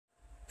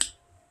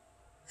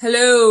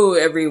Hello,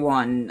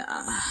 everyone.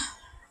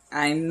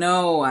 I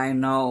know.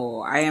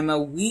 I am a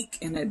week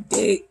and a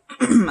day,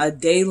 a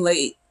day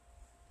late.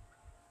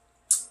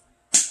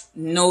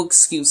 No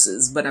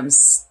excuses, but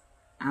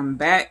I'm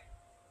back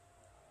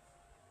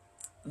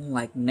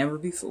like never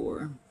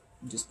before.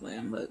 I'm just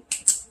playing, but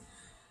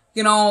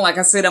like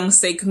I said, I'm gonna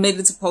stay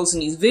committed to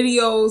posting these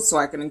videos so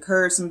I can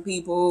encourage some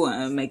people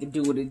and make it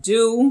do what it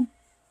do.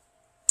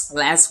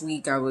 Last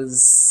week I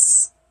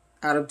was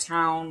out of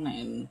town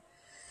and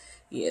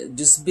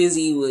just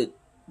busy with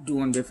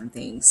doing different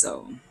things.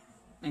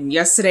 And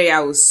yesterday I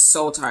was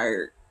so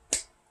tired,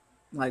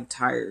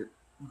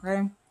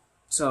 okay?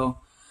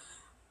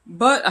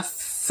 But I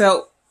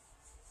felt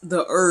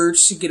the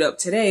urge to get up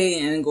today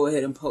and go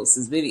ahead and post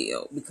this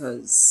video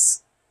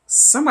because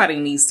somebody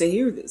needs to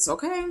hear this,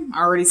 okay? I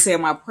already said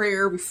my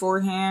prayer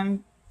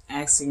beforehand,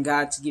 asking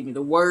God to give me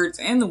the words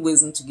and the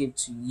wisdom to give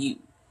to you.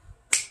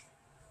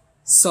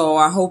 So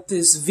I hope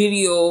this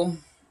video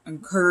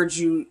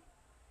encourages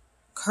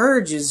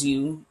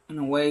you in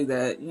a way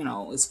that,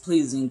 is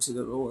pleasing to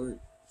the Lord.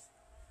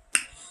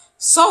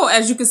 So,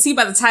 as you can see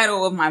by the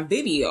title of my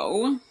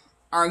video,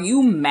 are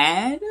you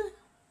mad?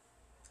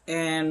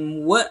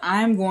 And what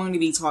I'm going to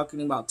be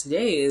talking about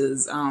today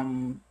is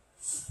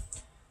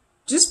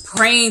just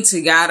praying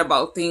to God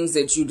about things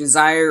that you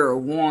desire or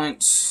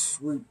want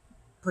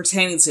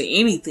pertaining to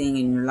anything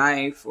in your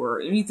life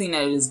or anything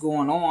that is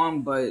going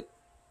on, but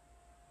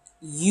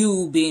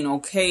you being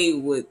okay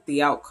with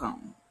the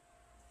outcome.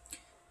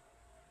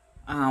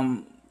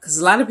 Because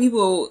a lot of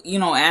people,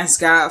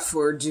 ask God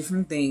for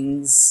different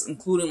things,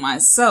 including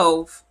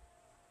myself,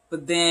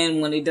 but then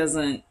when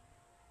the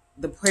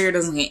prayer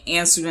doesn't get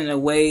answered in a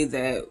way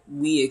that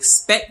we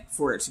expect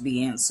for it to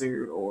be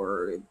answered,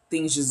 or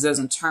things just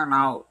doesn't turn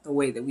out the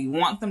way that we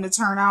want them to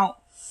turn out,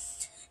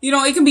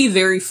 it can be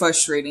very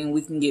frustrating.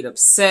 We can get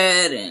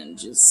upset and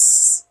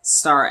just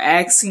start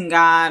asking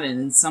God,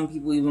 and some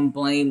people even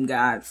blame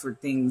God for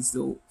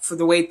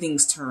the way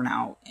things turn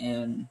out.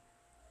 And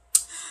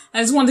I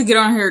just wanted to get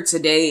on here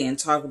today and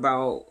talk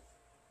about,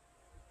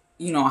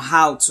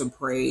 how to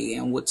pray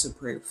and what to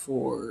pray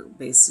for,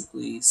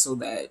 basically, so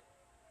that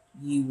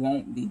you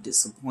won't be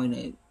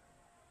disappointed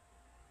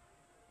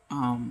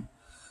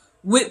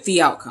with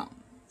the outcome.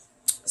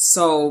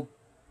 So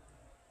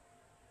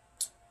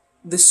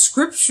the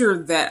scripture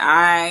that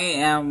I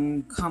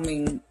am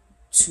coming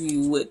to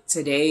you with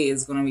today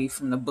is going to be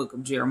from the book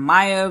of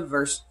Jeremiah,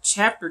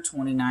 chapter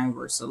 29,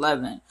 verse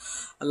 11.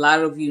 A lot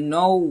of you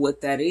know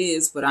what that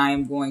is, but I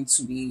am going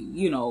to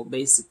be,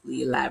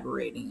 basically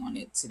elaborating on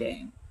it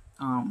today.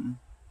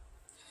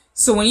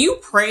 So when you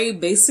pray,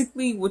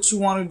 basically what you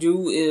want to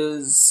do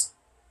is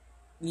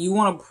you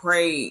want to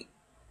pray,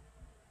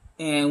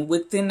 and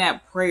within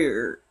that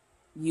prayer,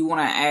 you want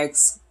to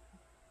ask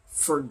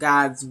for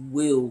God's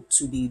will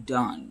to be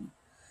done.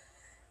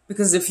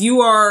 Because if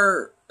you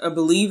are a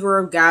believer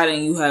of God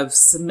and you have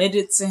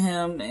submitted to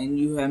Him and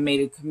you have made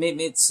a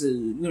commitment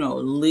to,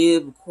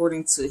 live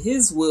according to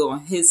His will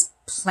and His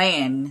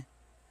plan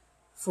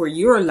for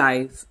your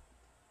life,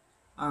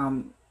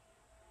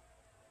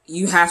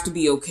 you have to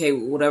be okay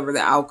with whatever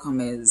the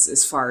outcome is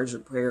as far as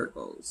your prayer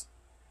goes.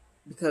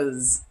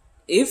 Because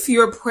if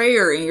your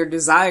prayer and your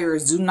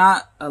desires do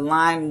not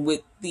align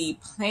with the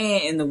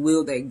plan and the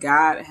will that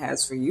God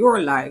has for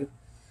your life,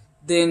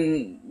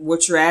 then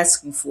what you're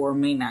asking for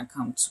may not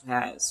come to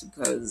pass,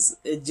 because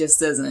it just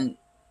doesn't,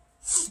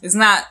 it's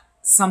not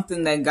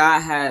something that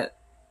God had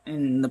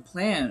in the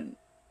plan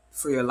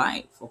for your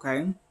life,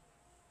 okay?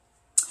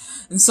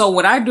 And so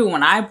what I do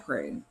when I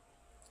pray,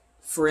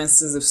 for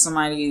instance, if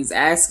somebody is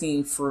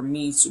asking for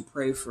me to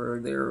pray for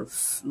their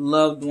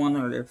loved one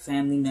or their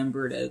family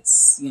member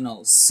that's,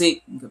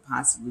 sick and could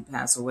possibly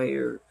pass away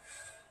or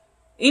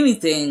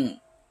anything,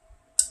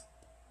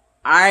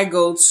 I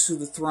go to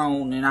the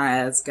throne and I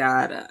ask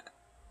God,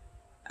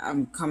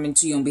 I'm coming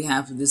to you on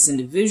behalf of this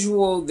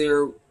individual.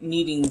 They're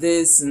needing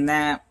this and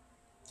that,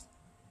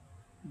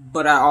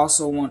 but I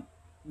also want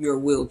your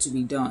will to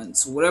be done.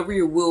 So whatever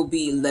your will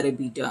be, let it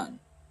be done.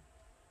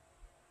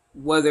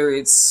 Whether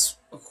it's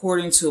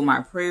according to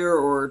my prayer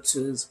or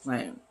to His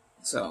plan.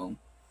 So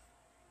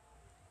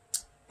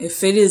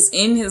if it is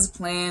in His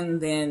plan,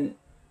 then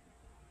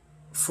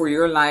for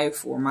your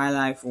life or my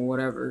life or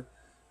whatever,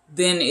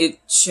 then it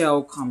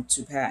shall come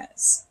to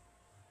pass.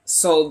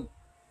 So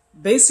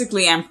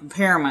basically I'm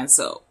preparing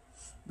myself,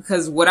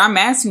 because what I'm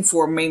asking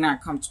for may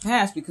not come to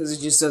pass because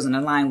it just doesn't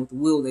align with the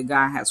will that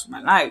God has for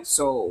my life.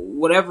 So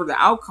whatever the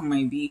outcome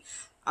may be,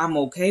 I'm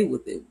okay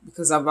with it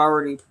because I've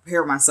already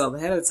prepared myself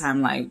ahead of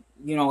time. Like,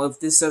 if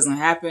this doesn't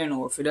happen,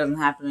 or if it doesn't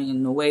happen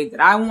in the way that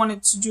I want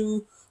it to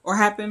do or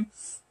happen,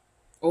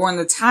 or in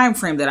the time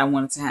frame that I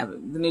want it to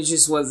happen, then it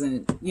just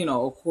wasn't,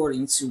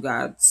 according to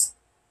God's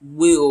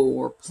will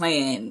or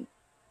plan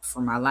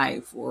for my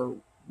life, or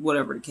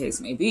whatever the case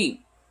may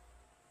be.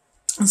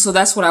 And so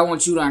that's what I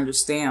want you to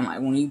understand. Like,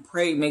 when you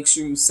pray, make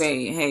sure you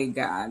say, hey,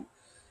 God,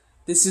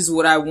 this is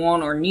what I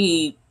want or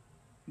need,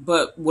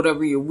 but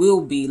whatever your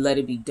will be, let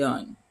it be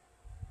done.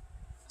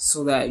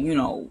 So that,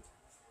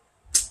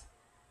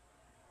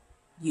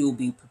 you'll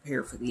be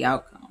prepared for the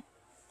outcome.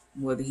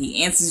 Whether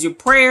he answers your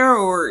prayer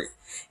or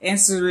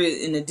answer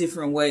it in a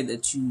different way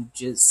that you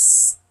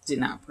just did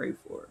not pray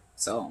for.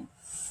 So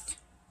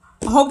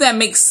I hope that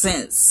makes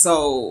sense.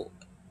 So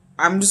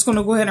I'm just going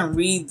to go ahead and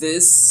read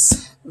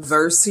this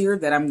verse here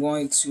that I'm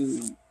going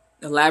to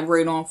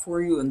elaborate on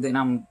for you, and then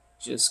I'm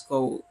just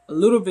go a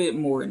little bit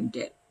more in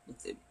depth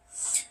with it.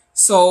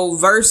 So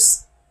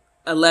verse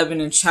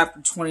 11 in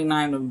chapter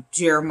 29 of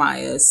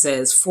Jeremiah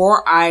says,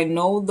 "For I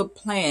know the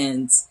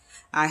plans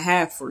I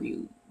have for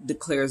you,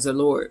 declares the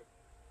Lord.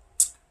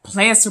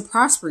 Plans to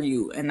prosper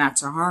you and not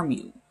to harm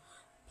you.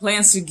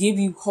 Plans to give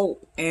you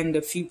hope and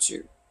a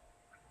future."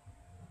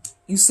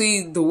 You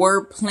see, the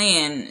word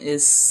plan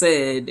is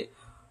said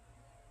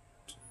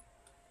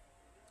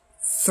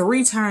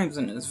 3 times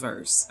in this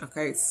verse.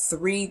 Okay,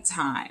 3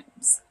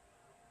 times.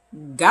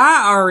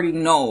 God already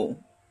know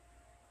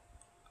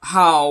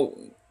how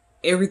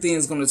everything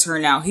is going to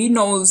turn out. He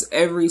knows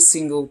every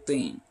single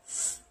thing.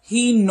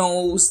 He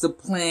knows the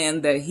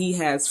plan that he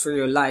has for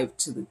your life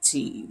to the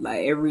T,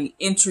 like every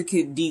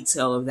intricate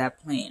detail of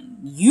that plan.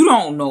 You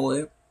don't know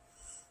it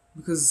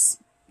because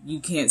you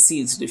can't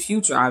see into the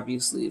future,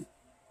 obviously,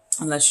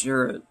 unless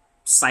you're a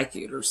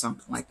psychic or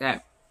something like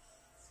that.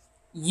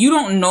 You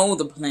don't know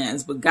the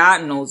plans, but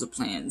God knows the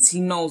plans. He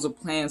knows the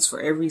plans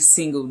for every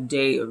single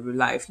day of your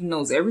life. He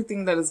knows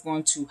everything that is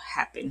going to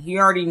happen. He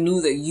already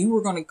knew that you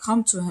were going to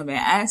come to him and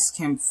ask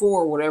him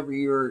for whatever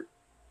you're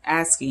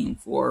asking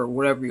for,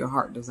 whatever your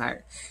heart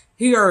desired.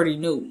 He already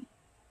knew.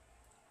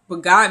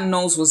 But God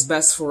knows what's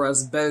best for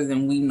us better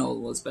than we know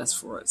what's best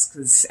for us.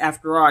 Because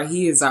after all,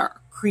 he is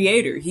our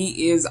creator.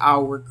 He is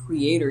our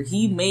creator.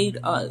 He made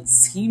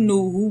us. He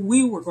knew who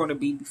we were going to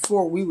be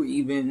before we were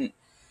even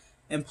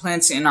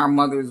implanted in our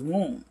mother's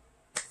womb.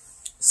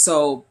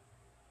 So,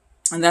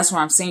 and that's why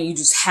I'm saying you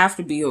just have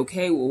to be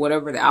okay with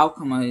whatever the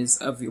outcome is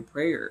of your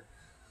prayer.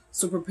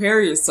 So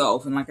prepare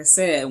yourself. And like I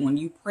said, when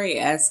you pray,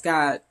 ask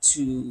God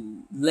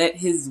to let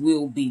his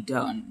will be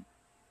done.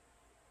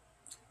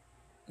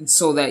 And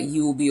so that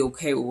you will be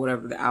okay with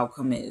whatever the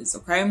outcome is.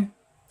 Okay.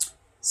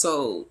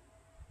 So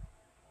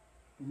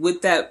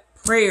with that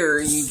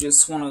prayer, you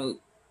just want to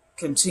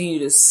continue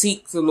to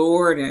seek the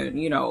Lord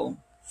and,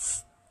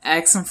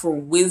 ask him for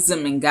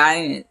wisdom and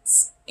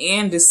guidance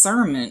and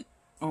discernment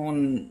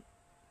on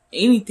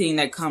anything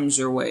that comes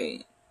your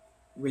way.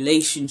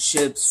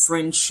 Relationships,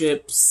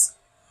 friendships,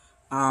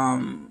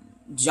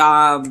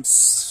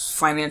 jobs,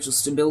 financial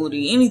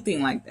stability,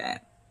 anything like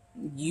that.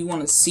 You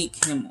want to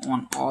seek him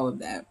on all of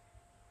that.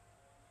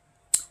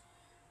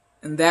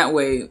 And that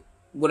way,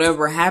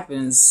 whatever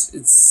happens,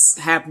 it's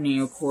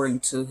happening according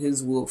to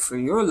his will for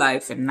your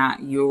life and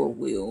not your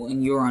will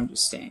and your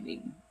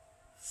understanding.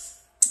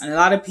 And a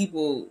lot of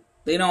people,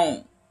 they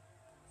don't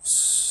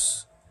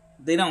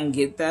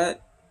get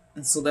that.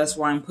 And so that's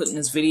why I'm putting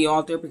this video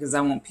out there, because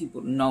I want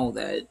people to know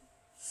that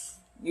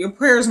your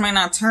prayers might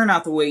not turn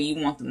out the way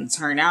you want them to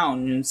turn out.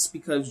 And it's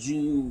because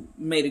you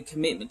made a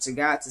commitment to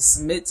God to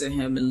submit to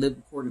him and live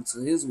according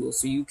to his will.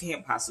 So you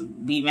can't possibly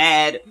be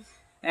mad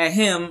at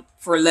him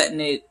for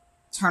letting it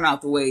turn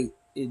out the way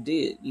it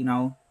did,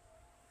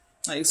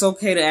 Like, it's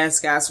okay to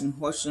ask God some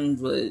questions,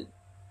 but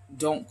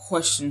don't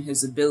question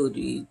his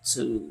ability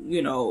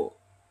to,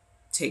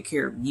 take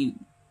care of you.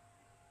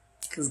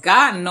 Because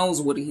God knows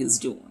what he is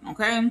doing,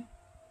 okay?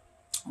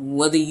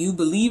 Whether you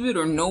believe it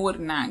or know it or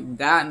not,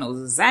 God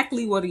knows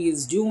exactly what he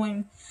is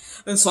doing.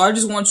 And so I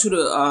just want you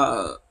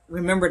to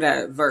remember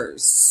that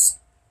verse.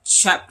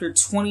 Chapter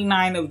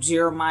 29 of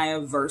Jeremiah,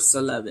 verse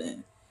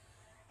 11.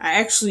 I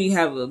actually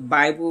have a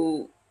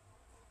Bible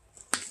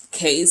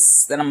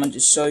case that I'm going to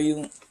just show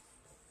you,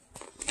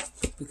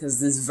 because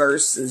this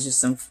verse is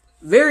just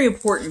very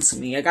important to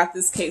me. I got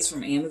this case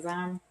from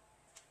Amazon.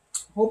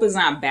 Hope it's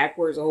not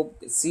backwards. I hope you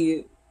can see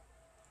it.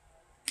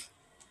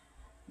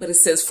 But it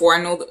says, "For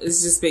I know,"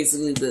 it's just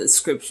basically the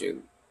scripture,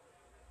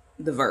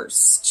 the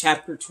verse,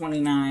 chapter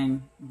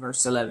 29,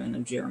 verse 11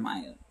 of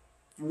Jeremiah.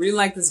 I really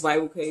like this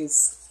Bible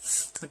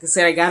case. Like I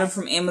said, I got it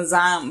from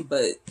Amazon,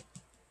 but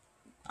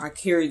I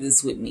carry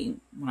this with me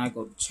when I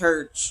go to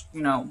church,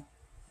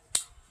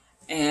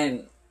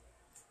 and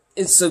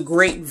it's a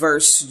great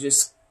verse to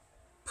just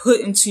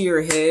put into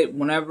your head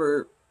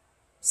whenever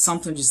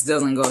something just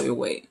doesn't go your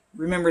way.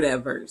 Remember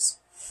that verse,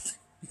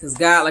 because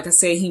God, like I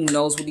said, he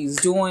knows what he's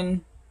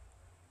doing.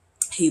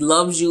 He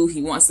loves you.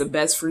 He wants the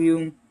best for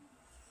you.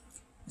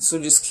 So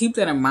just keep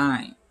that in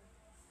mind,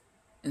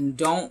 and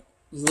don't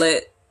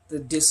let the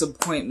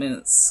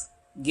disappointments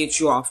get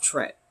you off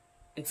track.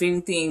 If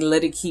anything,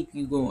 let it keep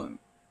you going.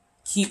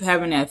 Keep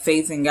having that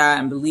faith in God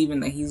and believing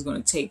that he's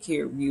going to take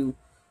care of you.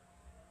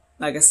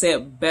 Like I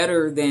said,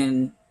 better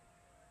than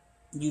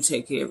you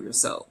take care of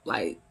yourself.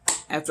 Like,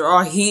 after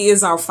all, he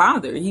is our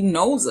Father. He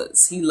knows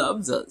us. He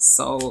loves us.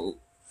 So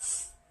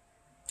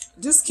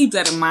just keep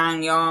that in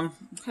mind, y'all.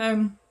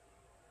 Okay.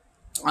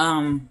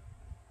 I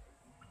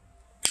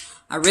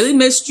really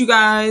missed you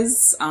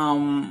guys.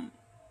 But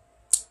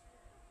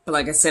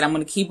like I said, I'm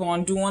going to keep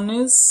on doing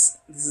this.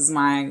 This is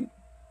my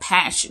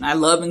passion. I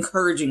love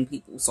encouraging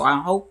people. So I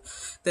hope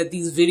that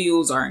these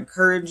videos are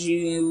encouraging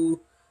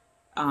you.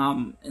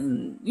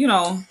 And, you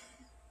know,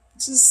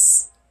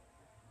 just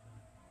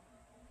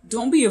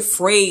don't be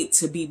afraid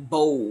to be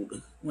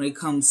bold when it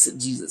comes to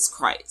Jesus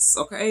Christ,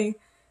 okay?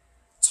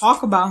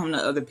 Talk about him to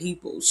other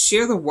people.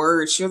 Share the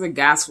word, share the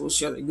gospel,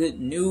 share the good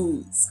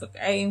news,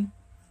 okay?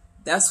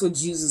 That's what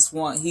Jesus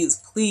wants. He is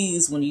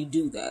pleased when you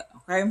do that,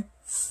 okay?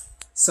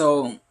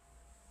 So,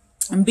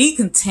 and be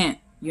content,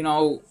 you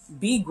know,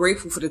 be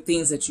grateful for the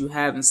things that you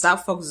have and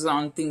stop focusing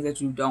on the things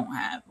that you don't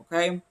have,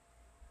 okay?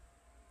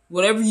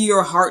 Whatever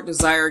your heart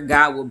desire,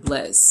 God will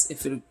bless,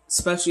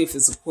 especially if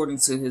it's according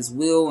to his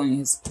will and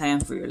his plan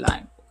for your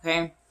life,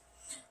 okay?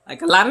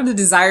 Like a lot of the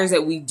desires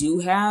that we do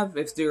have,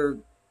 if they're,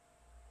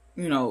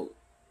 you know,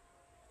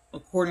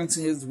 according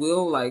to his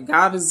will, like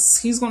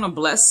he's going to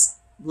bless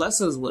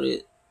us with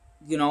it,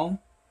 you know?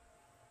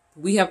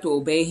 We have to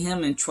obey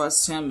him and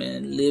trust him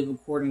and live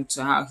according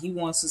to how he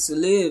wants us to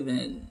live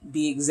and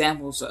be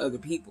examples to other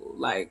people.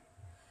 Like,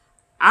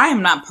 I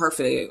am not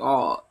perfect at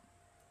all.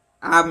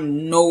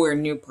 I'm nowhere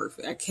near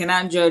perfect. I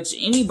cannot judge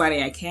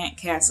anybody. I can't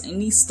cast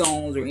any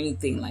stones or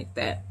anything like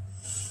that.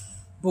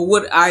 But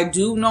what I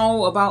do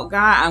know about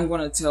God, I'm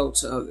going to tell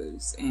to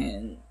others.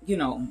 And, you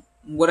know,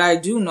 what I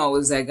do know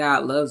is that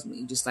God loves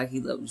me just like he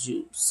loves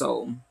you.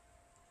 So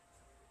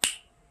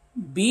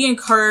be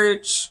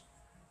encouraged,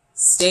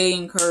 stay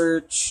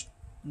encouraged,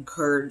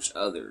 encourage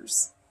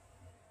others.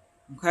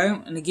 Okay?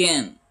 And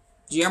again,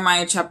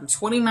 Jeremiah chapter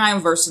 29,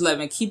 verse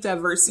 11. Keep that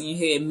verse in your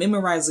head.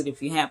 Memorize it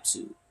if you have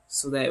to,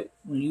 so that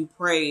when you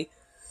pray,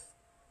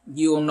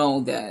 you'll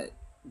know that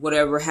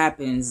whatever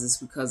happens is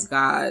because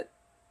God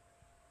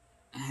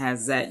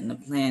has that in the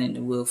plan and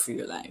the will for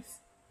your life.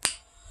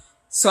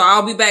 So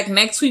I'll be back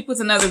next week with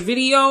another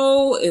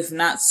video. If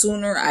not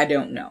sooner, I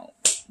don't know.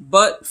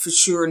 But for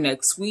sure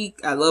next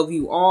week. I love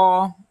you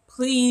all.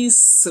 Please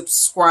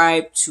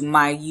subscribe to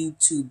my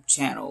YouTube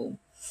channel,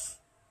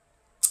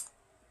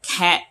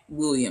 Katt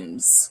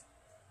Williams.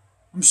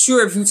 I'm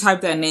sure if you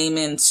type that name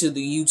into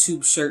the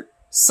YouTube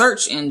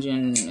search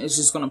engine, it's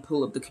just going to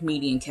pull up the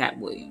comedian Katt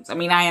Williams. I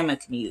mean, I am a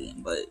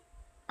comedian, but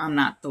I'm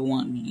not the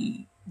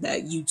one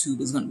that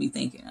YouTube is going to be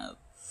thinking of.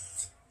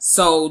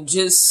 So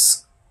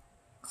just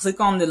click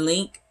on the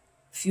link.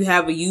 If you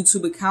have a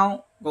YouTube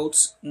account,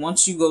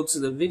 once you go to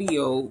the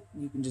video,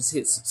 you can just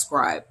hit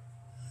subscribe.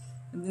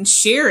 And then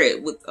share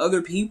it with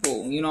other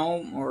people, you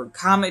know, or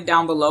comment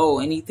down below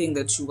anything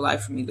that you would like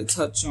for me to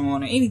touch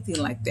on or anything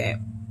like that.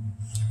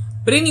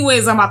 But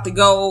anyways, I'm about to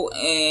go,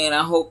 and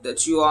I hope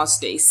that you all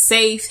stay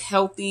safe,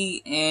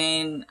 healthy,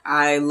 and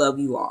I love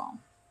you all.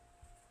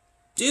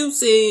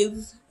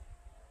 Deuces.